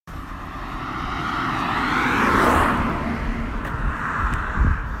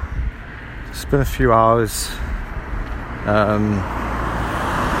been a few hours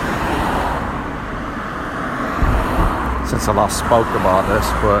since I last spoke about this,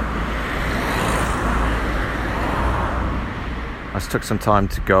 but I just took some time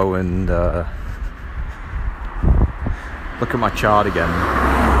to go and look at my chart again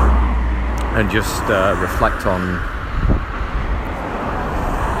and just reflect on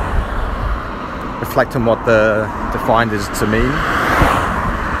what the defined is to me,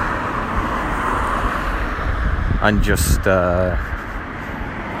 and just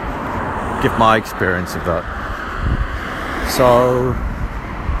give my experience of that. So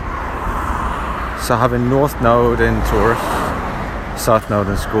having North Node in Taurus, South Node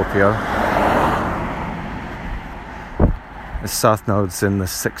in Scorpio. The South Node's in the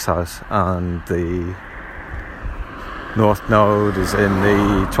 6th house, and the North Node is in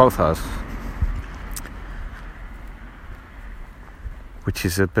the 12th house, which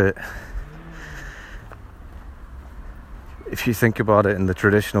is a bit, if you think about it in the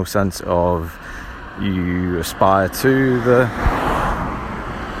traditional sense of you aspire to the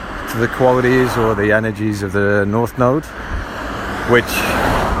qualities or the energies of the North Node, which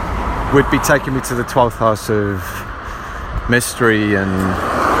would be taking me to the 12th house of mystery and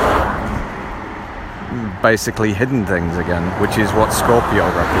basically hidden things again, which is what Scorpio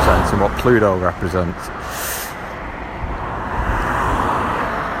represents and what Pluto represents.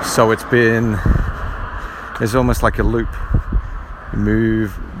 So it's almost like a loop. You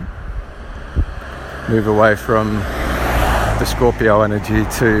move away from the Scorpio energy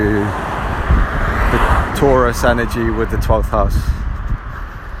to the Taurus energy with the 12th house.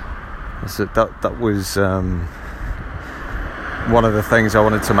 So that was one of the things I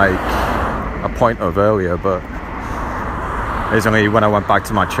wanted to make a point of earlier, but it's only when I went back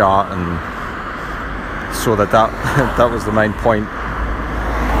to my chart and saw that was the main point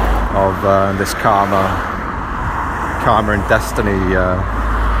of this karma and destiny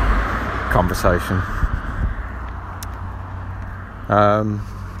conversation.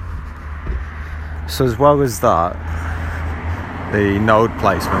 So as well as that, the node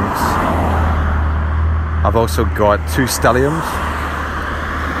placements, I've also got 2 stelliums.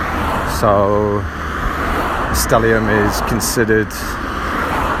 So stellium is considered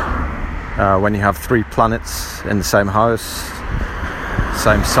when you have 3 planets in the same house,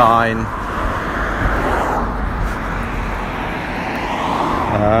 same sign.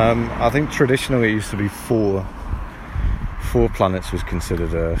 I think traditionally it used to be 4 planets was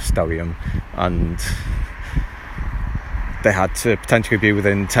considered a stellium, and they had to potentially be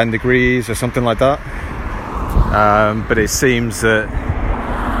within 10 degrees or something like that. But it seems that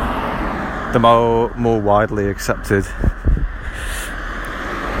the more widely accepted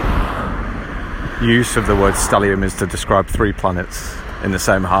use of the word stellium is to describe 3 planets in the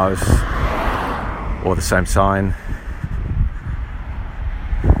same house or the same sign.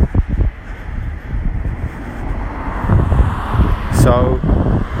 So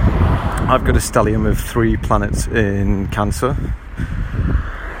I've got a stellium of 3 planets in Cancer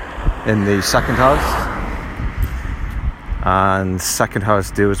in the 2nd house, and 2nd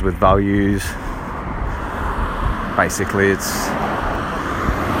house deals with values. Basically it's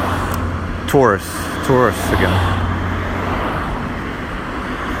Taurus again,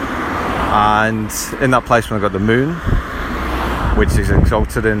 and in that placement I've got the moon, which is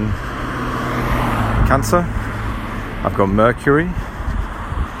exalted in Cancer. I've got Mercury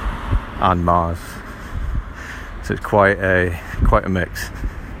and Mars, so it's quite a mix.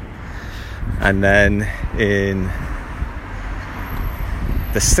 And then in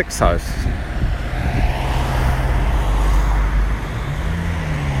the 6th house,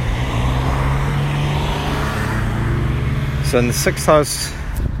 so in the 6th house,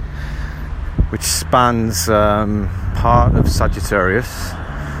 which spans part of Sagittarius,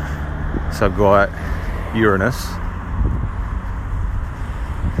 so I've got Uranus,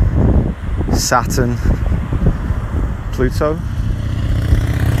 Saturn, Pluto,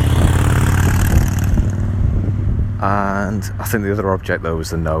 and I think the other object though was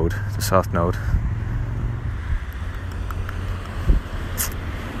the node, the South Node.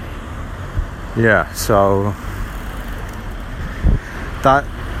 Yeah, so that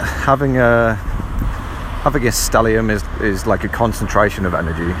having a stellium is like a concentration of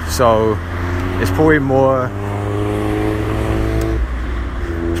energy. So it's probably more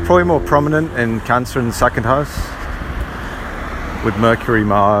prominent in Cancer in the 2nd house with Mercury,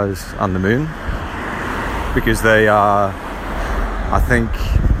 Mars and the moon, because they are, I think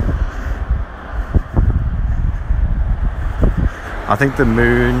the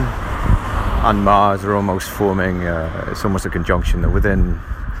moon and Mars are almost forming it's almost a conjunction. They're within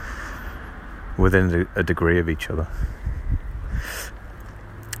within a degree of each other.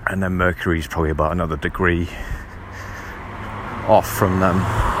 And then Mercury's probably about another degree off from them.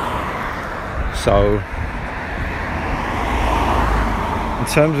 So in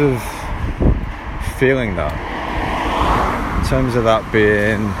terms of feeling that, in terms of that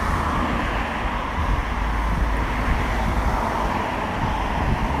being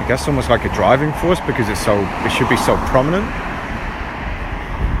I guess almost like a driving force, because it should be so prominent.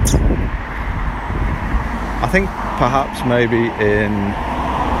 I think perhaps maybe in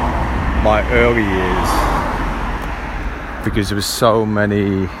my early years, because there was so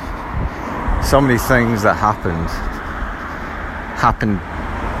many things that happened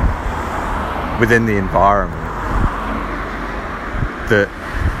within the environment, that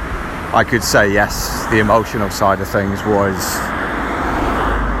I could say yes, the emotional side of things was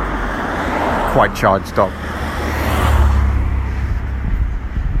quite charged up,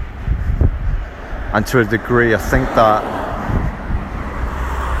 and to a degree I think that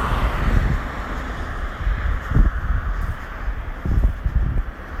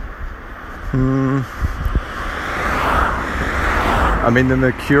I mean the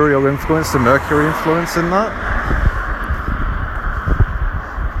Mercury influence in that,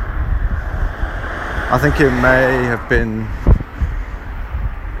 I think it may have been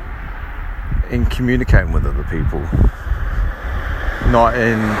in communicating with other people, not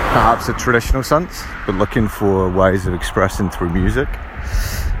in perhaps a traditional sense, but looking for ways of expressing through music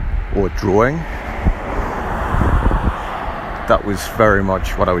or drawing. That was very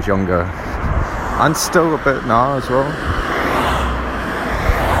much what I was younger, and still a bit now as well.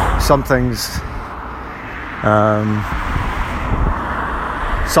 Some things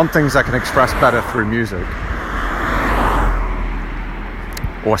I can express better through music,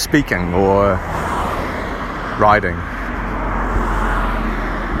 or speaking, or writing.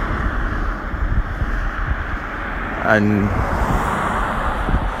 And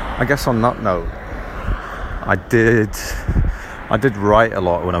I guess on that note, I did write a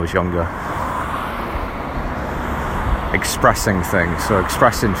lot when I was younger, expressing things, so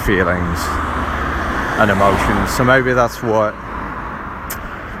expressing feelings and emotions. So maybe that's the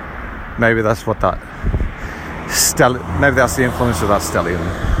influence of that stellium.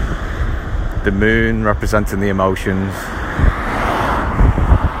 The moon representing the emotions,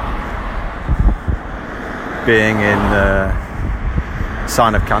 being in the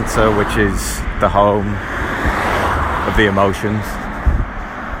sign of Cancer, which is the home of the emotions,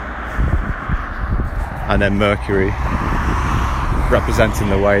 and then Mercury representing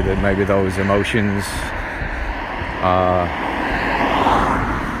the way that maybe those emotions are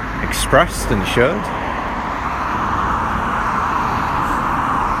expressed and shared.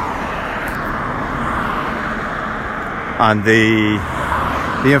 And the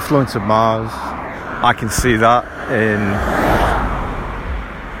influence of Mars, I can see that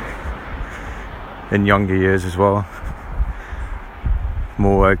in younger years as well.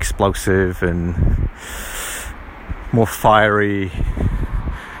 More explosive and more fiery,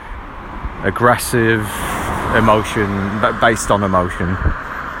 aggressive emotion, based on emotion.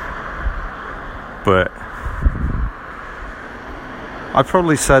 But I'd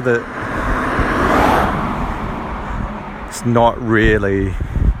probably say that it's not really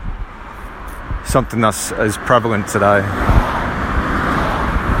something that's as prevalent today.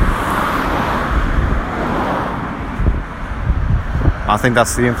 I think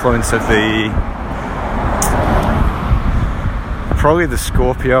that's the influence of probably the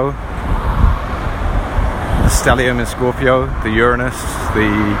Scorpio, the stellium in Scorpio, the Uranus,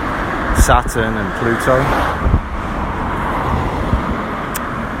 the Saturn and Pluto.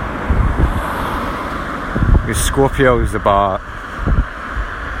 Because Scorpio is about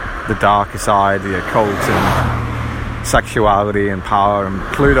the darker side, the occult and sexuality and power, and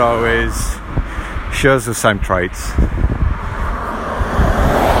Pluto shares the same traits.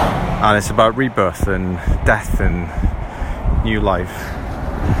 And it's about rebirth and death and new life.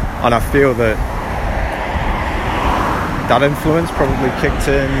 And I feel that influence probably kicked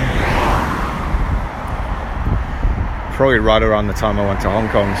in probably right around the time I went to Hong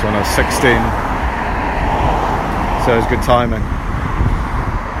Kong, so when I was 16. So it was good timing.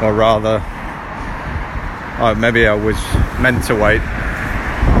 Or rather, maybe I was meant to wait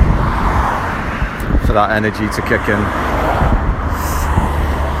for that energy to kick in.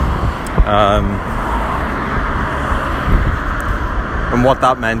 And what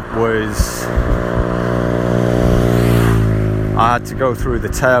that meant was I had to go through the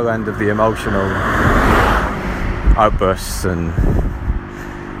tail end of the emotional outbursts and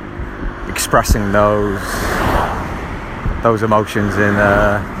expressing those emotions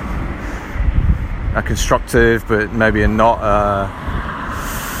a constructive, but maybe a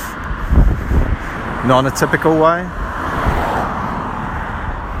non-atypical way.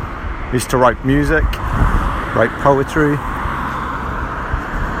 I used to write music, write poetry.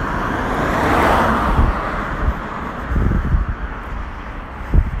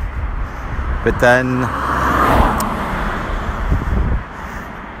 But then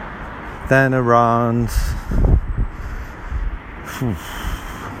around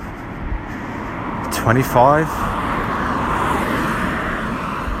 25,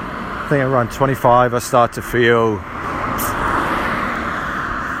 I think around 25, I start to feel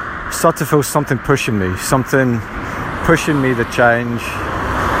something pushing me to change,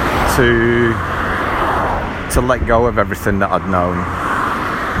 to let go of everything that I'd known.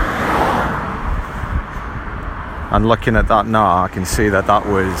 And looking at that now, I can see that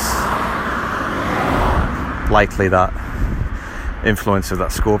was likely that influence of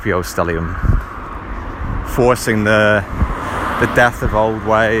that Scorpio stellium, forcing the death of old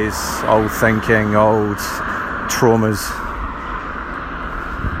ways, old thinking, old traumas,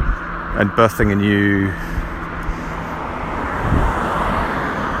 and birthing a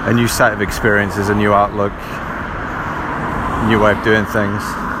new set of experiences, a new outlook, a new way of doing things.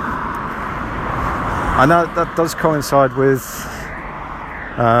 And that does coincide with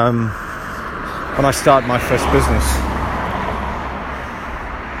when I started my first business,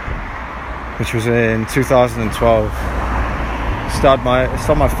 which was in 2012. Started my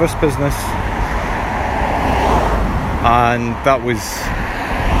first business, and that was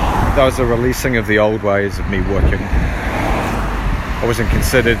a releasing of the old ways of me working. I wasn't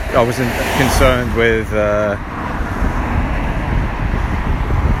concerned with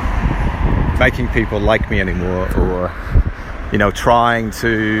making people like me anymore, or trying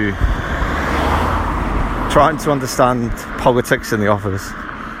to understand politics in the office.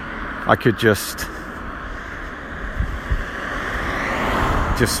 I could just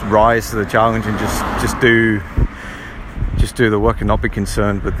rise to the challenge and just do the work and not be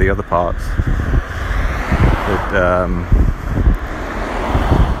concerned with the other parts that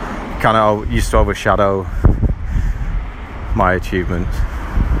kind of used to overshadow my achievements.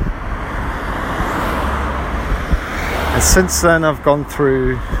 And since then I've gone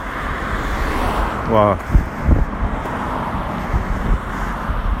through, well,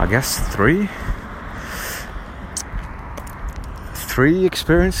 I guess three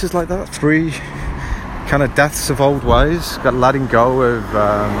experiences like that, three kind of deaths of old ways, got letting go of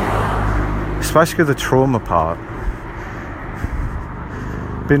especially the trauma part,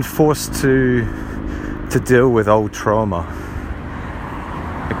 been forced to deal with old trauma,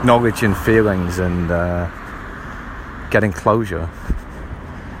 acknowledging feelings and getting closure.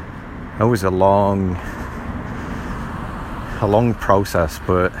 It was a long process,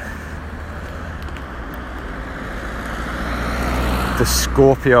 but the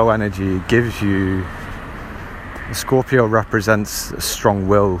Scorpio energy gives you, the Scorpio represents a strong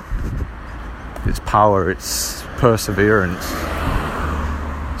will, its power, its perseverance.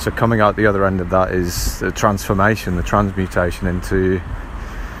 So coming out the other end of that is the transformation, the transmutation into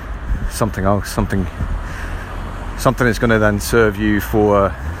something else, something that's going to then serve you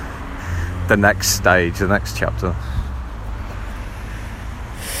for the next stage, the next chapter.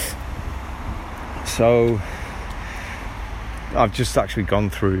 So I've just actually gone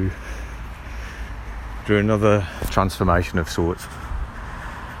through another transformation of sorts.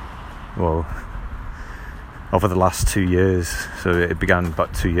 Well, over the last 2 years, so it began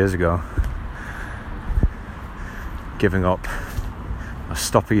about 2 years ago. Giving up, I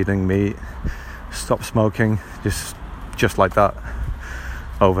stopped eating meat, stopped smoking, just like that.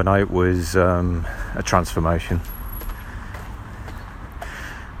 Overnight was a transformation.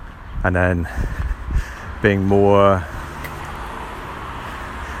 And then being more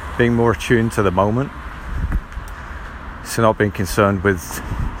attuned to the moment, so not being concerned with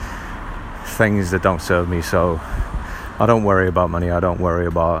things that don't serve me. So I don't worry about money, I don't worry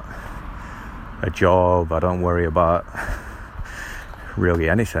about a job, I don't worry about really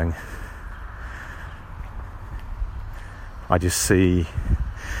anything. I just see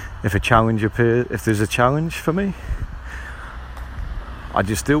if a challenge appears, if there's a challenge for me, I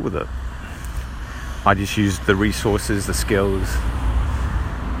just deal with it. I just use the resources, the skills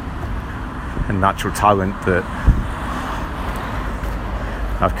and natural talent that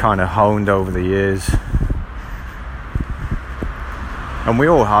I've kind of honed over the years. And we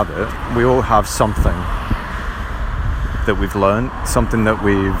all have it. We all have something that we've learned, something that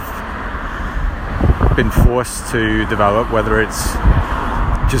we've been forced to develop, whether it's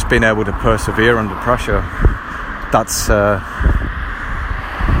just being able to persevere under pressure. That's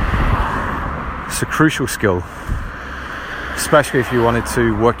It's a crucial skill, especially if you wanted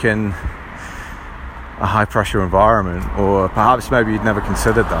to work in a high pressure environment, or perhaps maybe you'd never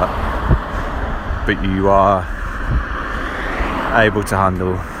considered that, but you are able to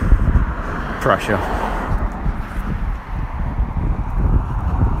handle pressure.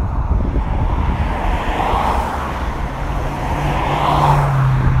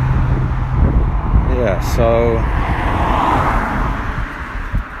 So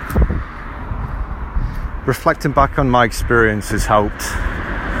reflecting back on my experience has helped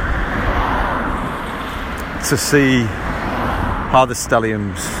to see how the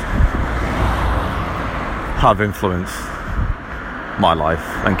stelliums have influenced my life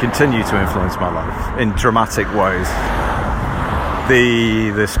and continue to influence my life in dramatic ways.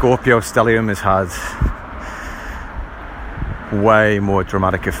 The Scorpio stellium has had way more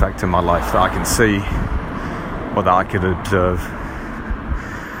dramatic effect in my life that I can see, or that I could observe,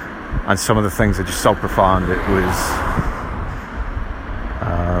 and some of the things are just so profound. It was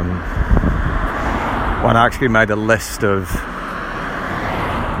when I actually made a list of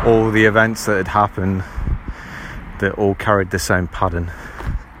all the events that had happened that all carried the same pattern,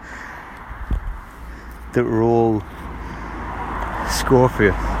 that were all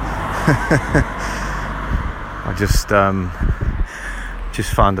Scorpio. I just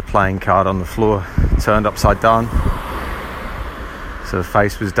found a playing card on the floor, turned upside down, so the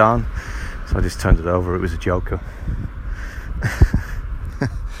face was down, so I just turned it over. It was a joker.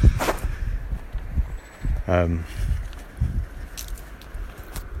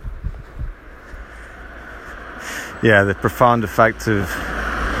 Yeah, the profound effect of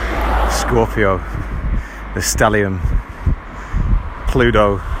Scorpio, the stellium,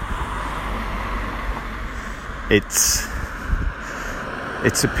 Pluto. It's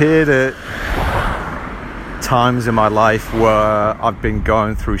appeared at times in my life where I've been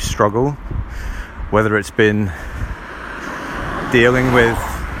going through struggle, whether it's been dealing with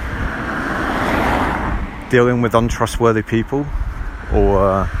untrustworthy people,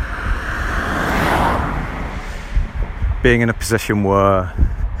 or being in a position where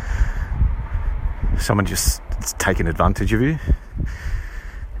someone just is taking advantage of you,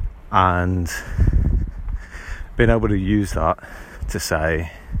 and being able to use that to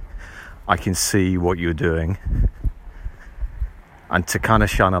say, I can see what you're doing, and to kind of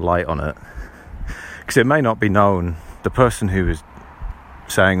shine a light on it, because it may not be known. The person who is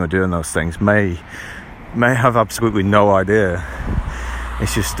saying or doing those things may have absolutely no idea.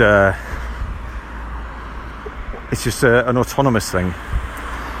 It's just an autonomous thing.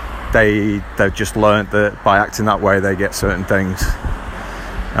 They've just learned that by acting that way they get certain things,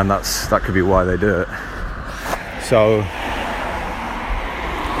 and that could be why they do it. So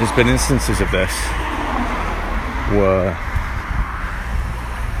there's been instances of this where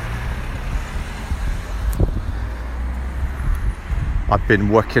I've been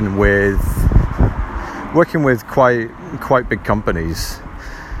working with quite big companies,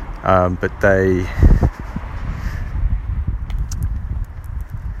 but the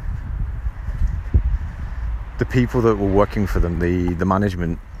people that were working for them, the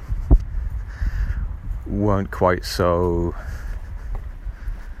management, weren't quite so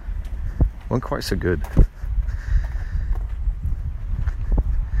good.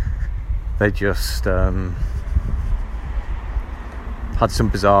 They just had some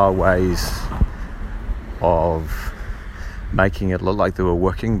bizarre ways of making it look like they were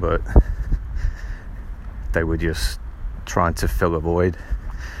working, but they were just trying to fill a void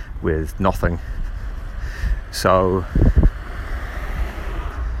with nothing. So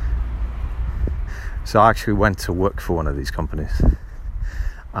I actually went to work for one of these companies,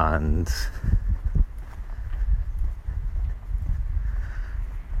 and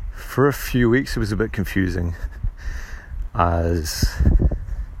for a few weeks it was a bit confusing, as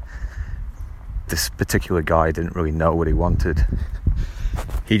this particular guy didn't really know what he wanted.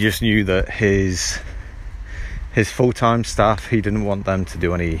 He just knew that his full-time staff, he didn't want them to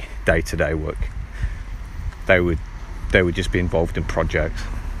do any day-to-day work. They would just be involved in projects.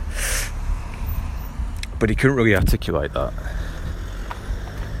 But he couldn't really articulate that.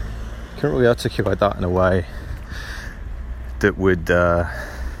 In a way that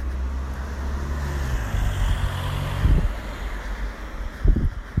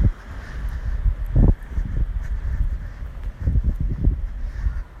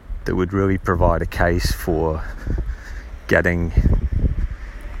would really provide a case for getting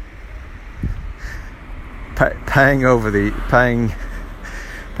paying a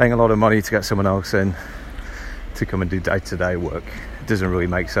lot of money to get someone else in to come and do day-to-day work. It doesn't really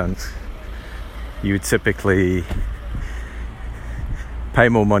make sense. You would typically pay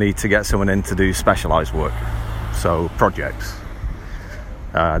more money to get someone in to do specialised work, so projects.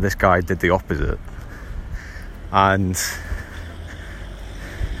 This guy did the opposite, and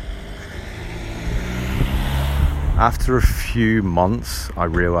after a few months I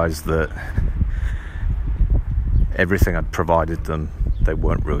realised that everything I'd provided them they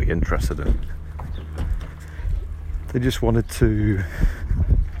weren't really interested in. They just wanted to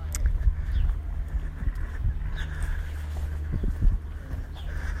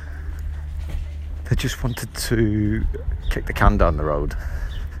kick the can down the road.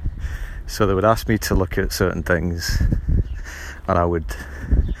 So they would ask me to look at certain things, and I would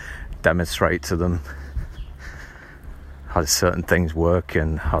demonstrate to them how certain things work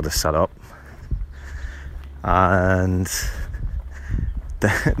and how to set up. And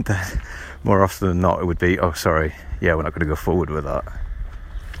then more often than not, it would be, oh, sorry, yeah, we're not going to go forward with that.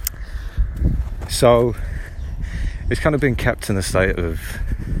 So it's kind of been kept in a state of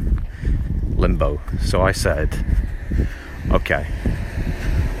limbo. So I said, okay,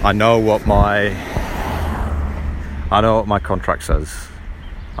 I know what my contract says.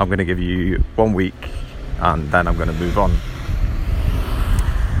 I'm going to give you 1 week and then I'm going to move on.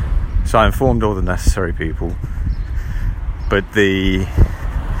 So I informed all the necessary people, but the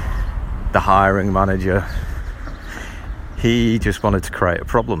hiring manager, he just wanted to create a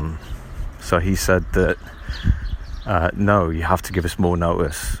problem. So he said that no, you have to give us more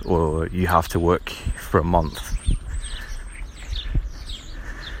notice, or you have to work for a month.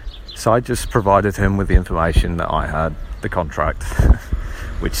 So I just provided him with the information that I had, the contract,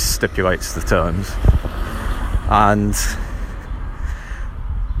 which stipulates the terms, and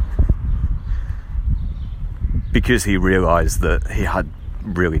because he realised that he had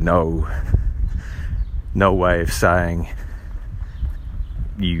really no way of saying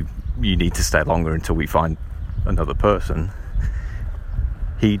you need to stay longer until we find another person,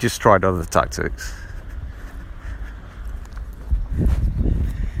 he just tried other tactics.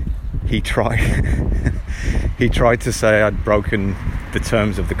 He tried to say I'd broken the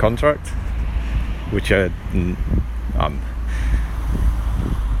terms of the contract, which I've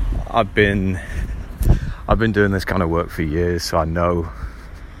been doing this kind of work for years, so I know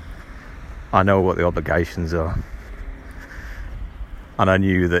what the obligations are, and I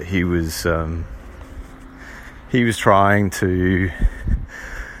knew that he was trying to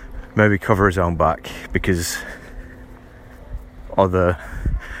maybe cover his own back because other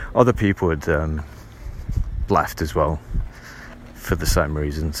people had left as well for the same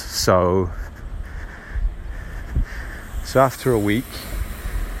reasons. So after a week,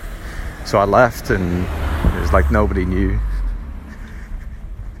 so I left and it was like nobody knew.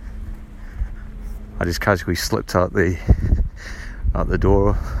 I just casually slipped out the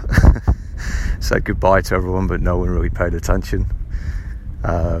door, said goodbye to everyone, but no one really paid attention.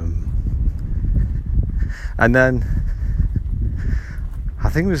 And then I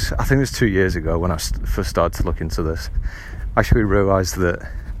think it was 2 years ago when I first started to look into this. I actually realised that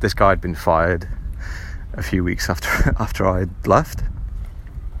this guy had been fired a few weeks after I had left,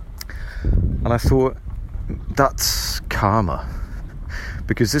 and I thought, that's karma,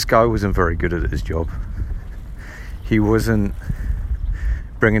 because this guy wasn't very good at his job. He wasn't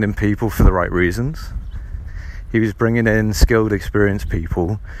bringing in people for the right reasons. He was bringing in skilled, experienced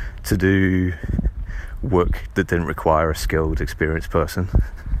people to do work that didn't require a skilled, experienced person.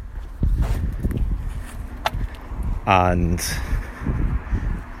 And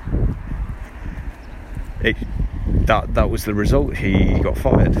that was the result. He got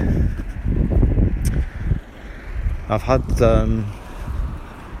fired. I've had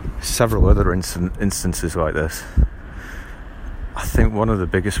several other instances like this. I think one of the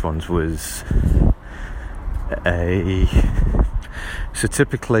biggest ones was so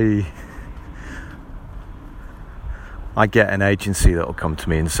typically I get an agency that will come to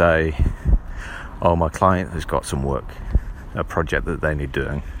me and say, oh, my client has got some work, a project that they need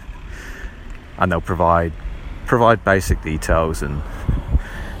doing, and they'll provide basic details and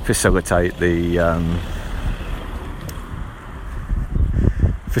facilitate the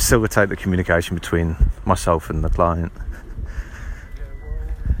communication between myself and the client.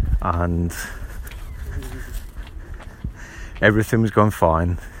 And everything was going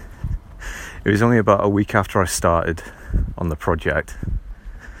fine. It was only about a week after I started on the project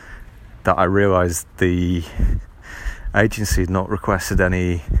that I realised the agency had not requested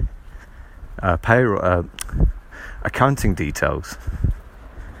any accounting details.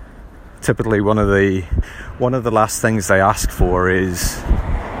 Typically, one of the last things they ask for is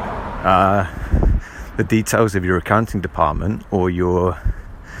the details of your accounting department or your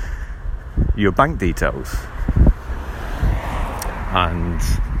bank details. and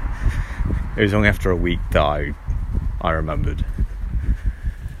it was only after a week that I remembered.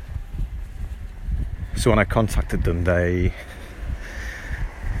 So when I contacted them, they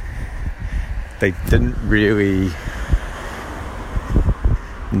didn't really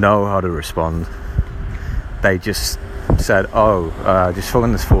know how to respond. They just said, just fill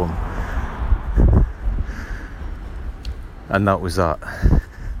in this form, and that was that.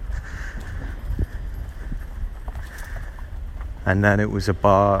 And then it was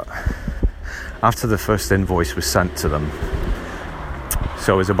about after the first invoice was sent to them,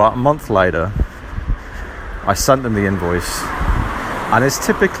 so it was about a month later, I sent them the invoice, and it's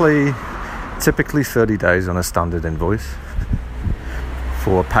typically 30 days on a standard invoice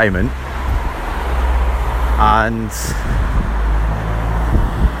for payment. And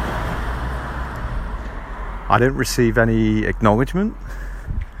I didn't receive any acknowledgement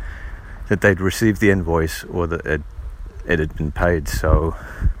that they'd received the invoice or that it had been paid. So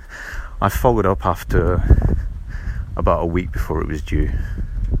I followed up after about a week before it was due,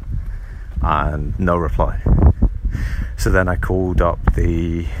 and no reply. So then I called up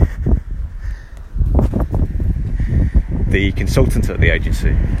the consultant at the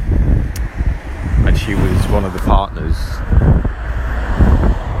agency, and she was one of the partners,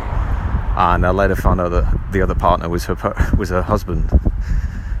 and I later found out that the other partner was her husband.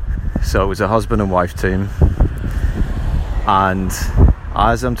 So it was a husband and wife team, and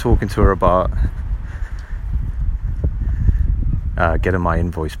as I'm talking to her about getting my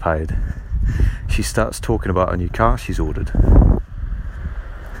invoice paid, she starts talking about a new car she's ordered.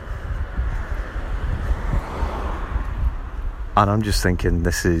 And I'm just thinking,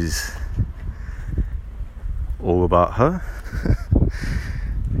 this is all about her.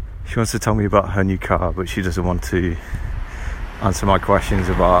 She wants to tell me about her new car, but she doesn't want to answer my questions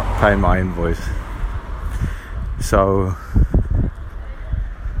about paying my invoice. So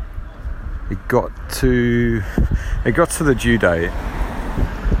it got to the due date,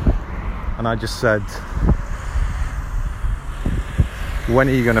 and I just said, when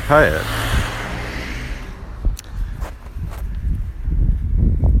are you going to pay it?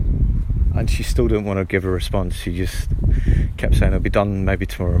 And she still didn't want to give a response. She just kept saying, it'll be done maybe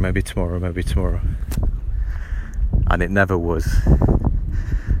tomorrow, maybe tomorrow, maybe tomorrow. And it never was.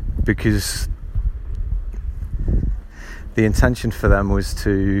 Because the intention for them was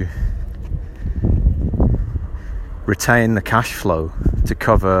to retain the cash flow to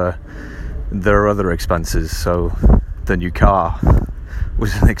cover their other expenses. So the new car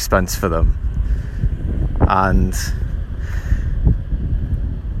was an expense for them. And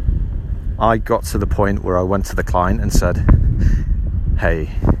I got to the point where I went to the client and said,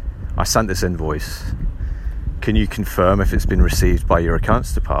 hey, I sent this invoice. Can you confirm if it's been received by your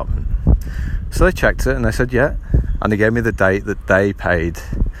accounts department? So they checked it and they said, yeah. And they gave me the date that they paid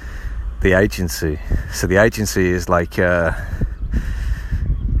the agency. So the agency is like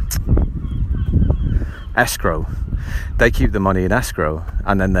escrow. They keep the money in escrow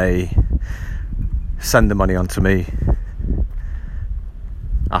and then they send the money on to me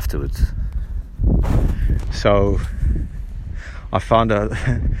afterwards. So I found out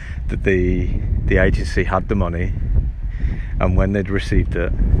that the agency had the money and when they'd received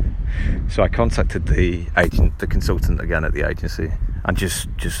it. So I contacted the consultant again at the agency, and just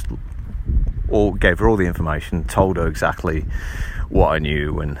gave her all the information, told her exactly what I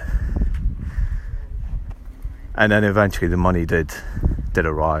knew, and then eventually the money did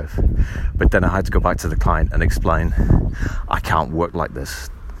arrive. But then I had to go back to the client and explain, I can't work like this.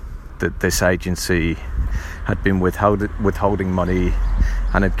 That this agency had been withholding money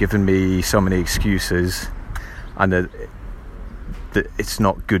and had given me so many excuses, and that it's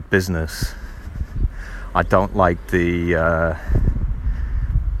not good business. I don't like that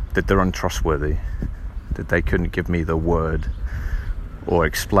they're untrustworthy, that they couldn't give me the word or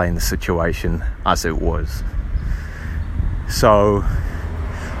explain the situation as it was. So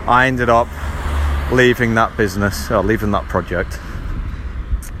I ended up leaving that project,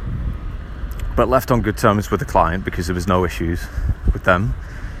 but left on good terms with the client because there was no issues with them,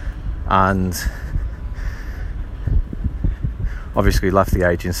 and obviously left the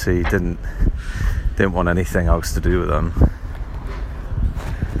agency, didn't want anything else to do with them.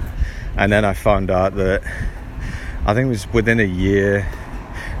 And then I found out that I think it was within a year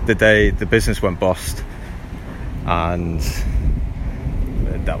the business went bust, and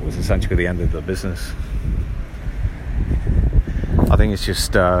that was essentially the end of the business. I think it's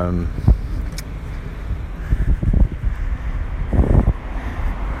just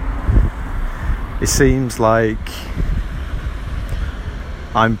it seems like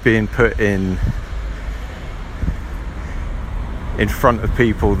I'm being put in in front of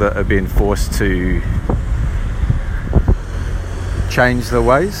people that are being forced to change their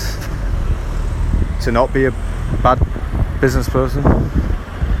ways, to not be a bad business person.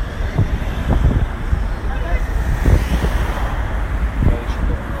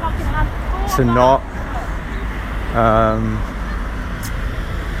 To not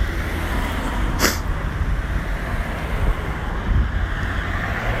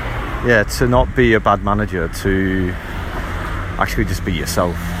to not be a bad manager, to actually just be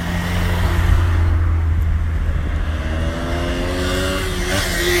yourself.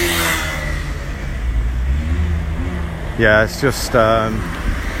 Yeah, it's just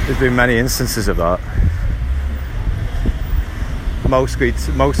there's been many instances of that. Mostly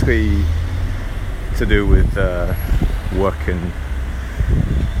to do with work and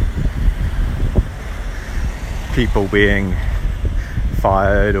people being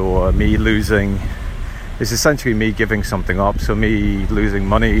fired, or me losing. It's essentially me giving something up, so me losing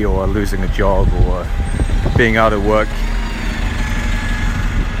money or losing a job or being out of work,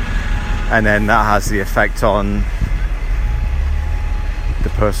 and then that has the effect on the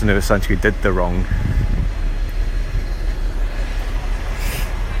person who essentially did the wrong.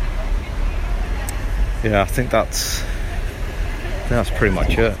 Yeah, I think that's pretty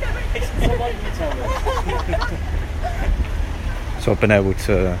much it. So I've been able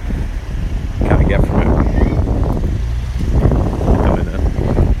to